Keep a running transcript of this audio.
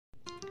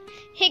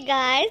Hey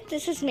guys,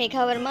 this is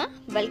Megha Verma.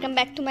 Welcome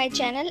back to my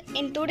channel.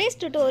 In today's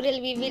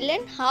tutorial, we will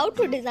learn how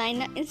to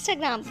design an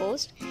Instagram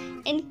post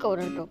in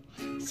CorelDRAW.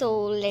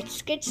 So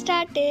let's get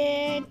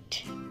started.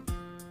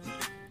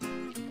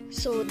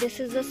 So this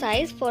is the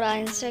size for our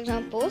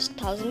Instagram post,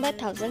 1000 by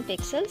 1000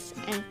 pixels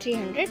and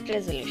 300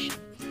 resolution.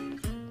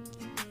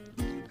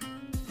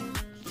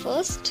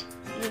 First,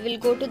 we will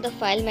go to the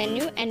file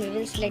menu and we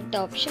will select the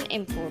option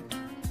import.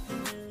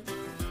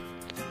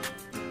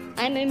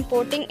 I am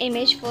importing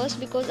image first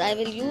because I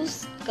will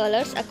use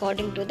colors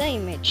according to the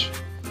image.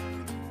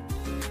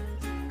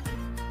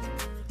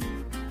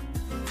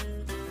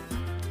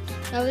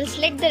 Now we will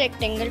select the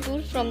rectangle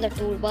tool from the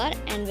toolbar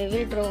and we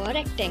will draw a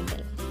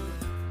rectangle.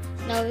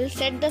 Now we will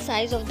set the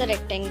size of the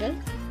rectangle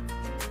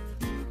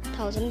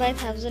 1000 by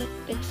 1000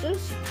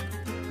 pixels.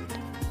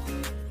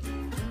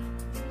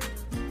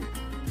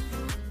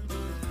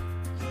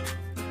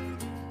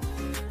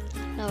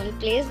 Now we will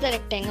place the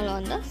rectangle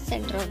on the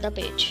center of the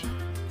page.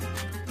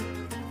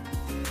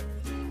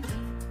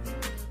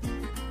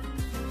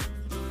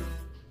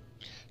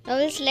 Now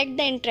we will select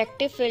the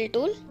interactive fill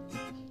tool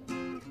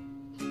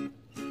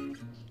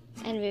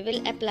and we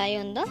will apply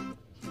on the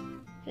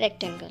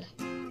rectangle.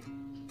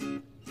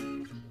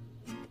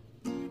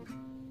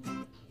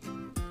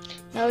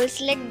 Now we will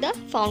select the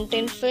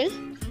fountain fill.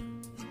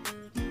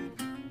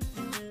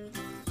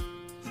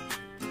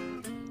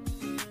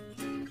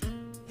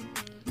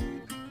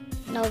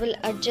 Now we will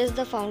adjust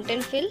the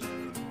fountain fill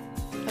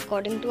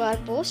according to our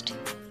post.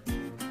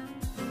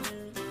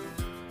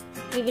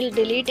 We will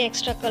delete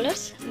extra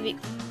colors.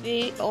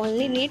 We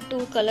only need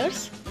 2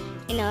 colors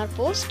in our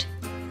post.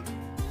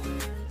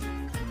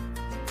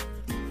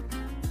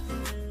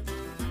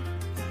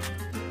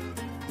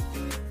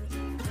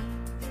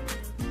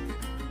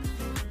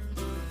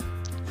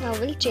 Now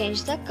we'll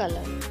change the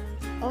color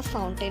of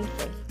fountain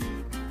fill.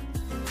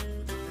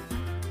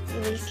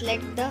 We will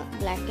select the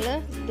black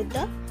color with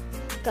the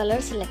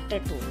color selector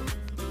tool.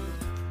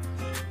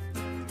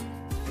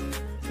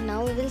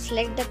 Now we will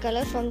select the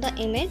color from the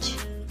image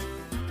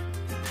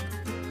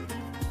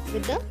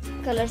with the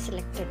color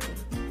selector tool.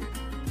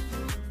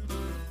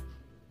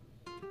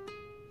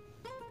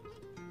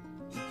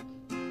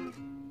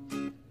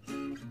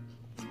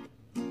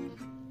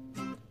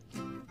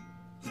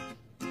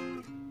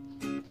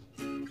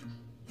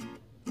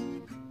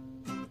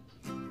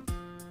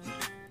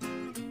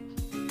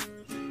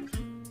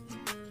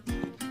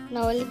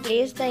 Now I will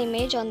place the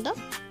image on the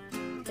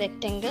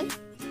rectangle.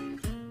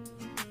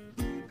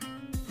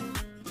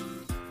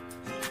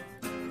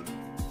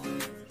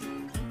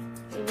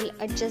 We will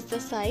adjust the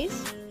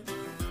size.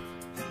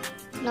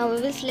 Now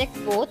we will select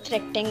both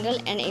rectangle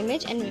and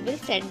image and we will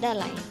set the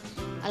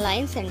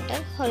align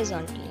center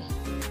horizontally.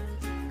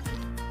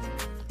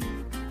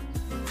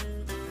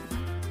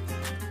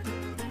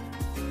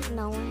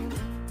 Now I am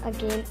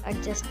again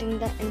adjusting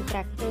the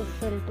interactive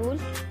fill tool.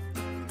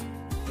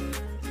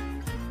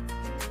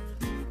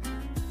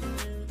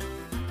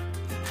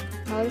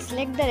 Now we will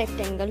select the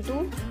rectangle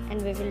tool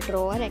and we will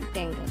draw a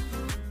rectangle.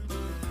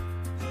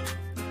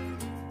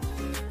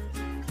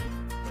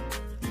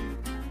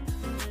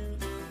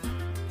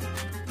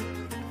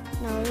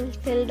 Now we will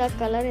fill the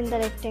color in the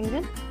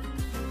rectangle.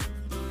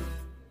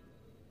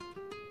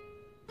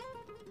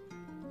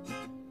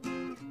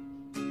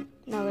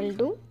 Now we will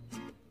do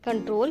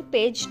control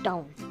page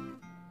down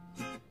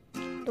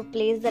to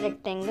place the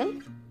rectangle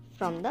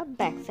from the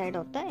back side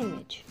of the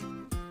image.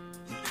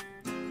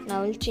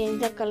 Now we will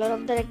change the color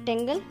of the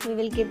rectangle. We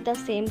will give the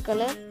same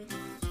color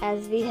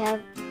as we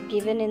have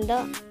given in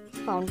the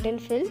fountain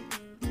fill.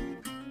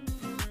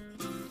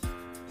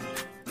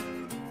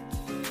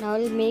 Now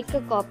we will make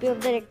a copy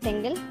of the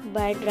rectangle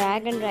by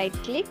drag and right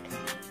click.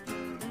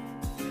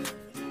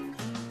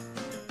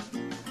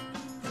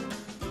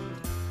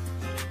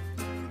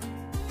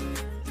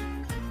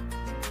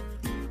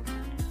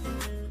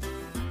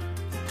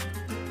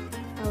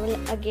 Now we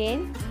will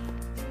again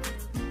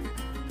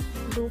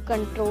do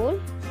control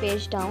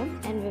page down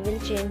and we will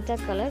change the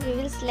color. We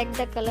will select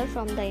the color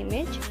from the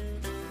image.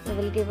 We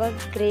will give a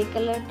gray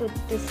color to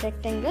this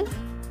rectangle.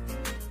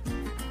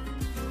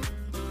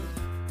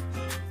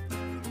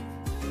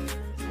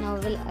 Now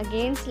we will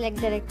again select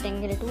the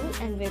rectangle tool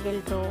and we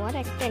will draw a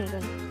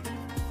rectangle.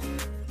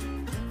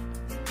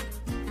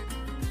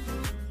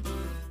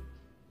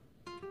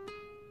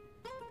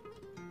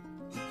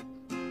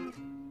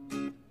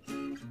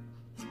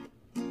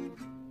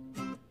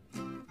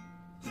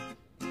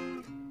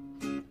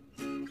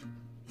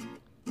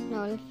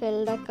 Now we will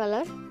fill the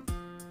color.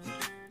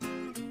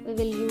 We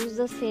will use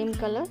the same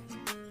color.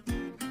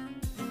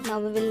 Now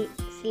we will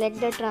select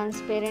the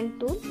transparent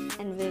tool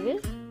and we will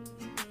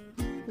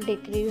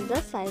decrease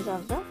the size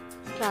of the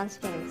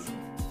transparency.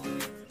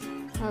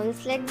 Now we will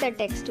select the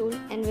text tool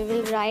and we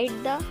will write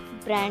the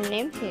brand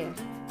name here.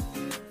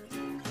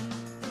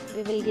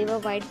 We will give a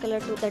white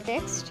color to the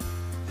text.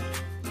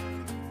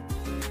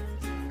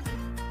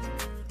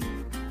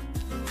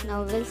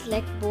 Now we will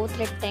select both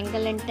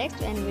rectangle and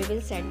text and we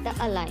will set the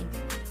align.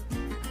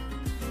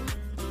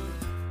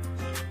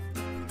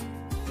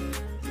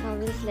 Now we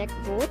we'll select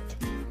both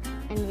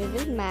and we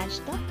will match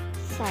the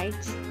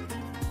sides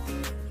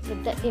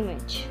with the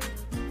image.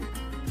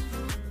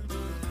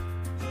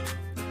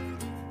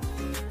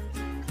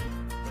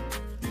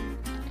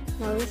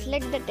 Now we'll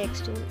select the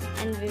text tool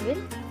and we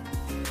will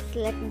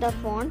select the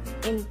font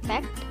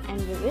impact and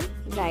we will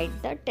write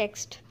the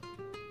text.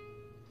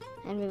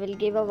 And we will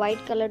give a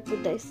white color to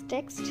this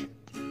text.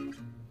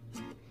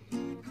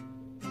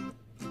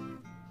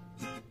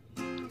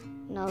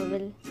 Now we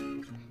will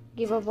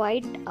give a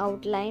white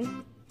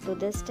outline to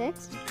this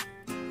text.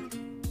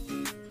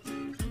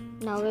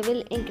 Now we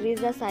will increase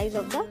the size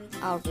of the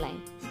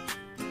outline.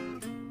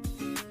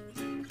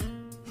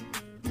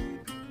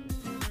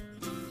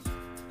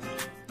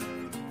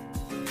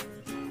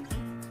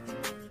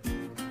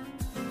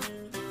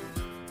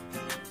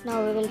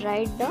 Now we will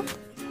write the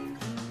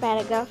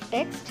paragraph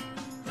text.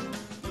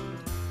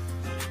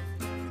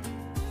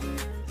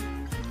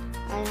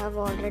 I have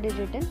already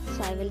written,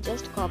 so I will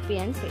just copy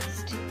and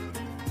paste.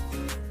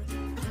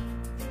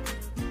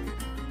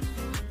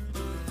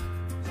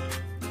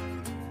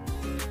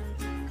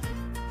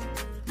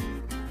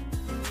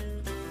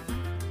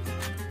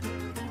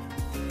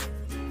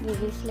 We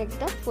will select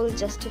the full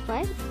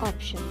justify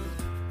option.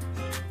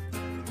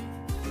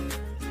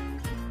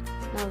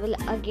 Now we'll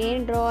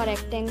again draw a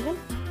rectangle.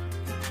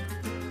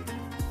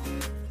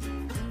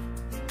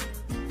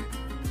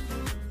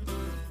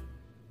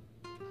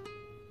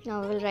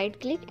 Now we will right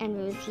click and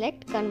we will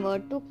select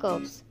convert to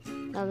curves.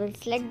 Now we will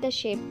select the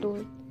shape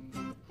tool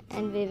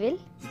and we will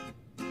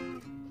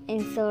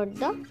insert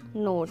the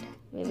node.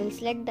 We will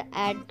select the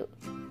add to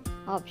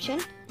option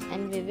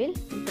and we will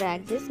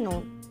drag this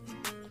node.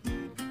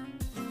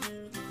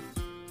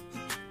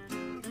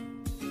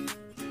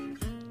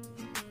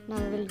 Now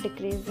we will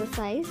decrease the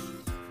size.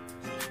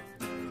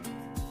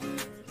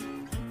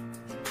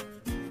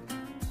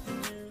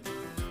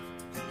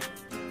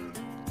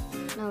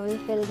 Now we will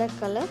fill the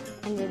color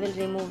and we will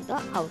remove the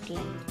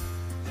outline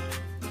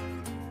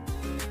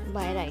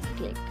by right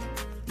click.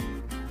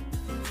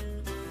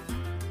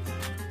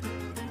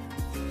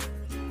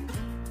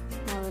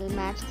 Now we will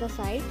match the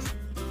sides.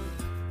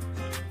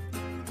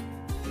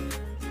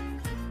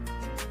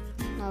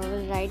 Now we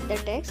will write the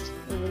text.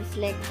 We will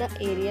select the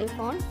Arial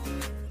font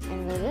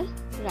and we will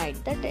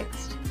write the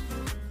text.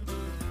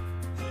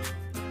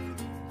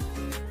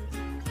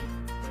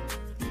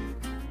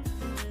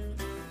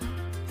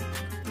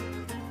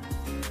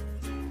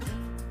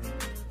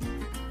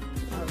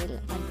 Now we'll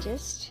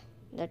adjust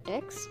the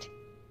text.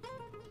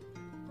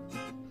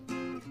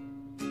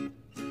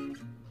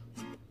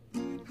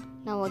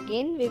 Now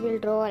again we will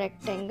draw a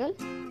rectangle.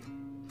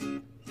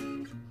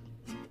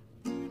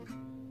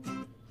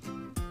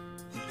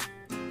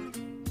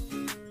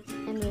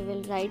 And we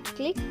will right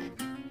click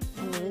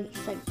and we will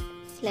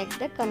select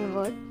the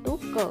convert to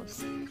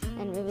curves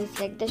and we will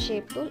select the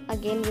shape tool.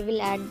 Again we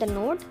will add the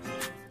node.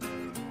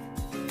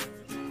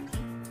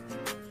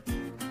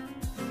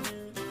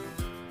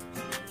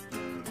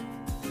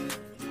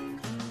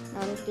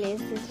 Now we'll place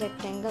this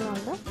rectangle on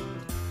the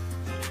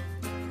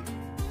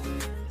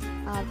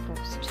R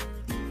post.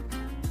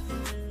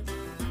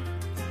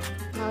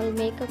 Now we'll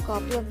make a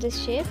copy of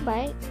this shape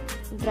by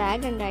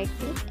drag and right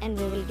click and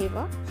we will give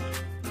a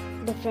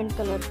different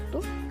color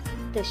to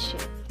this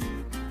shape.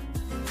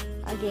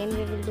 Again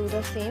we will do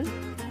the same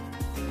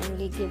and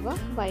we'll give a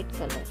white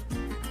color.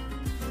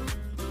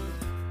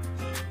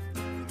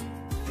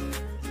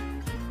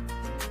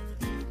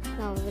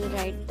 Now we will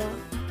write the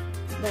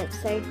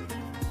website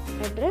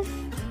address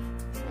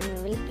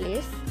and we will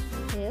place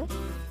here.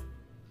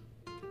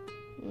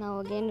 Now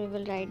again we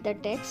will write the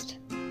text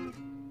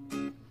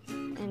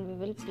and we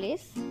will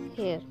place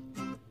here.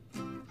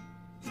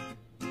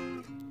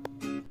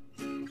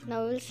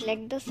 Now we will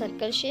select the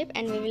circle shape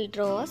and we will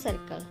draw a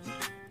circle.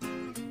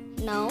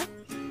 Now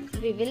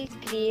we will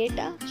create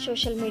a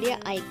social media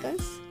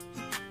icons.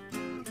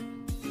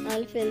 I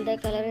will fill the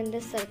color in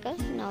this circle.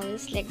 Now we will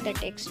select the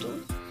text tool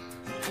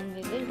and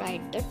we will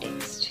write the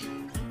text.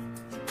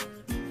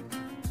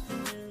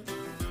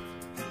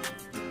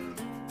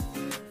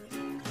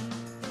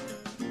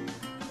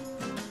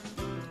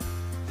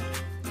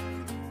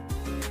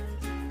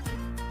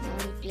 Now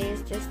we will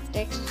place this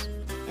text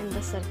in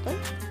the circle.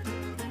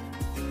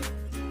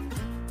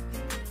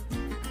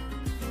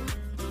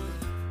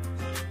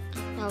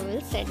 Now we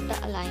will set the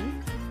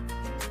align.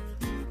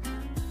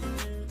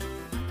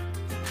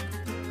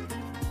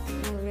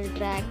 Now we will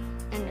drag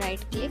and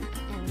right click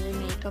and we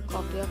will make a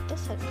copy of the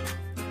circle.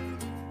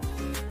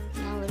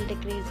 Now we will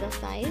decrease the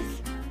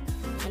size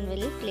and we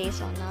will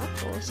place on our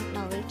post.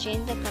 Now we will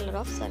change the color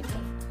of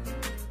circle.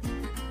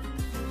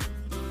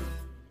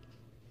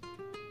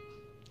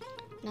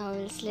 Now we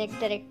will select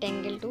the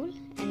rectangle tool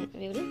and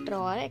we will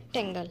draw a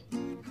rectangle.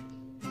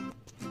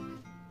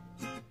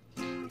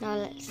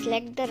 Now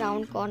select the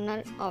round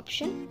corner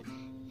option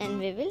and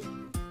we will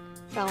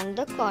round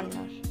the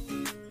corner.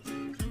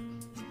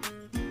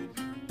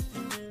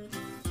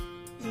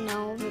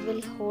 Now we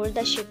will hold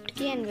the shift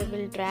key and we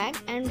will drag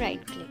and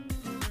right click.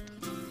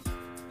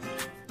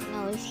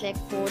 Now we'll select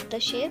both the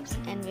shapes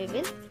and we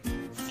will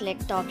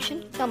select the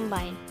option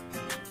combine.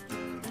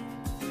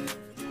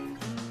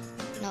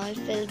 Now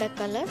I'll fill the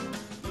color.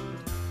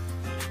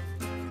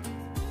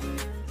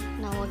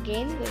 Now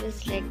again we will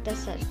select the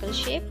circle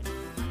shape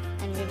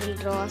and we will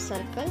draw a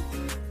circle.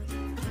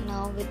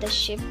 Now with the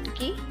shift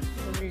key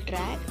we will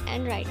drag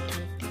and right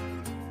click.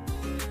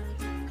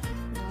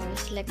 Now we'll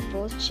select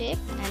both shape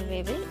and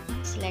we will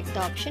select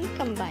the option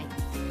combine.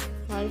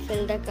 Now we'll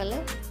fill the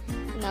color.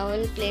 Now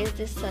we'll place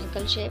this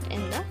circle shape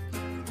in the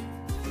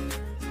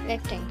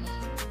rectangle.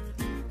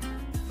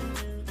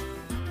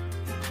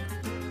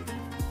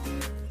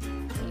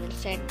 We will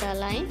set the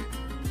line.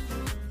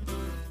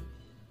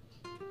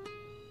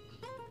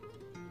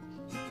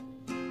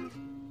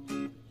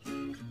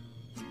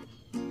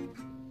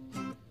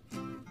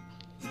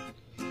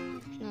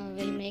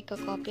 Make a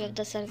copy of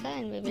the circle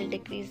and we will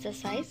decrease the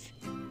size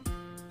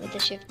with the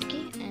shift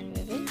key and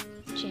we will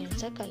change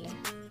the color.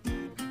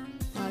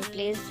 Now I'll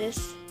place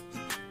this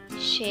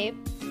shape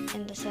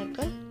in the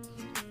circle.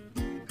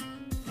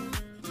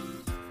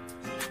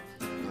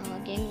 Now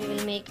again we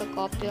will make a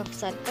copy of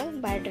circle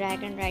by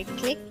drag and right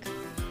click.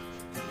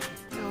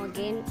 Now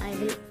again I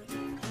will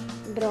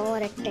draw a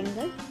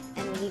rectangle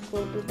and we will go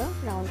to the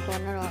round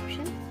corner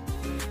option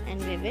and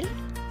we will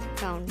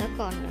count the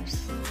corners.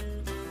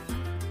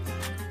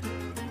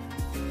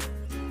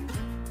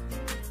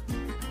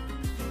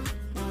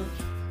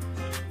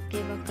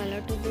 Give a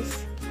color to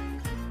this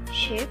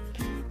shape.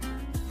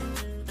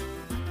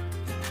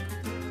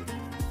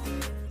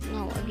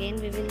 Now again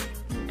we will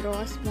draw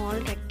a small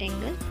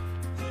rectangle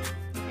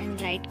and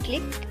right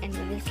click and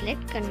we will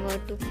select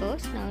convert to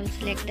curves. Now we'll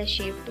select the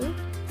shape tool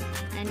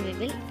and we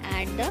will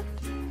add the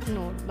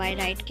node by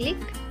right click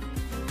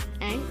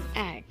and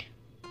add.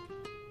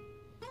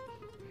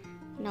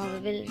 Now we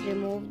will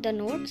remove the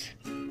nodes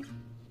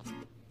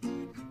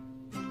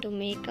to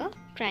make a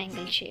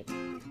triangle shape.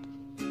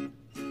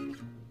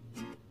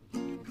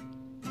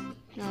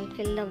 Now I'll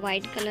fill the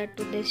white color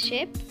to this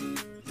shape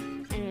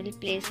and we'll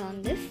place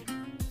on this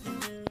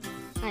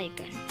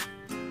icon.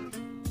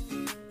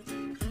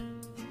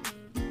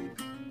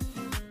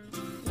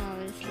 Now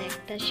we'll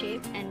select the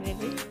shape and we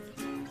will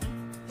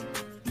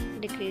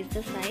decrease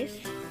the size.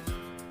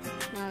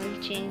 Now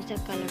we'll change the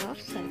color of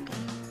circle.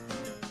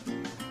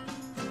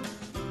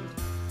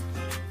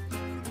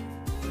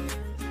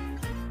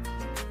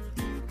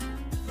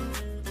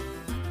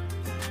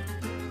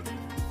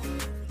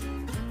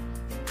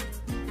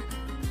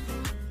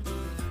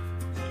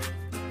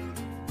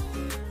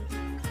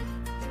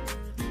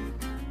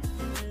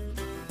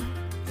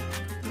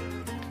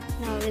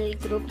 Now we'll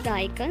group the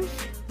icons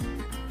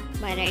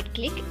by right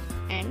click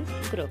and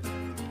group.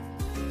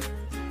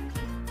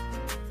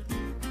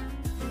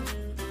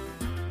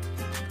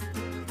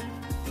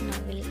 Now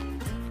we'll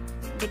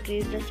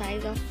decrease the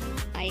size of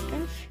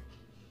icons.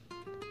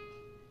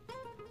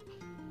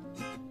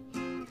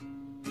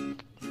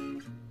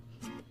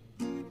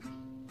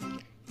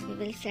 We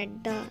will set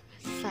the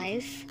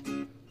size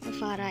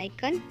of our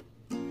icon.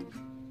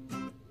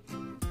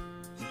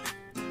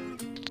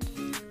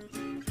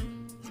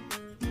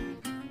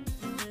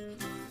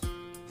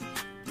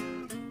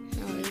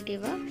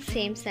 Give a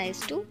same size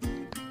to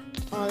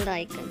all the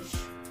icons.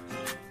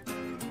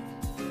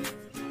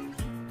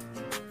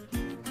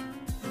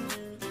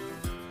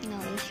 Now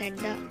we'll set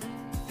the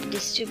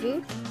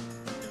distribute.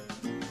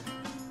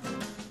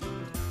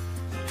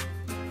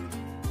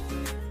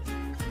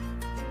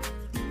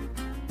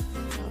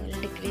 Now we'll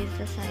decrease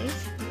the size.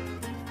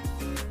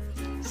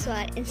 So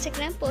our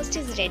Instagram post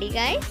is ready,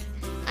 guys.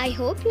 I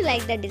hope you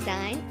like the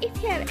design.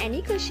 If you have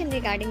any question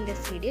regarding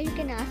this video, you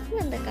can ask me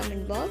in the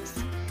comment box.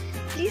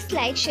 Please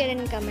like, share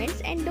and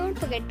comments and don't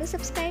forget to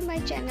subscribe my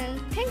channel.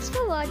 Thanks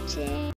for watching.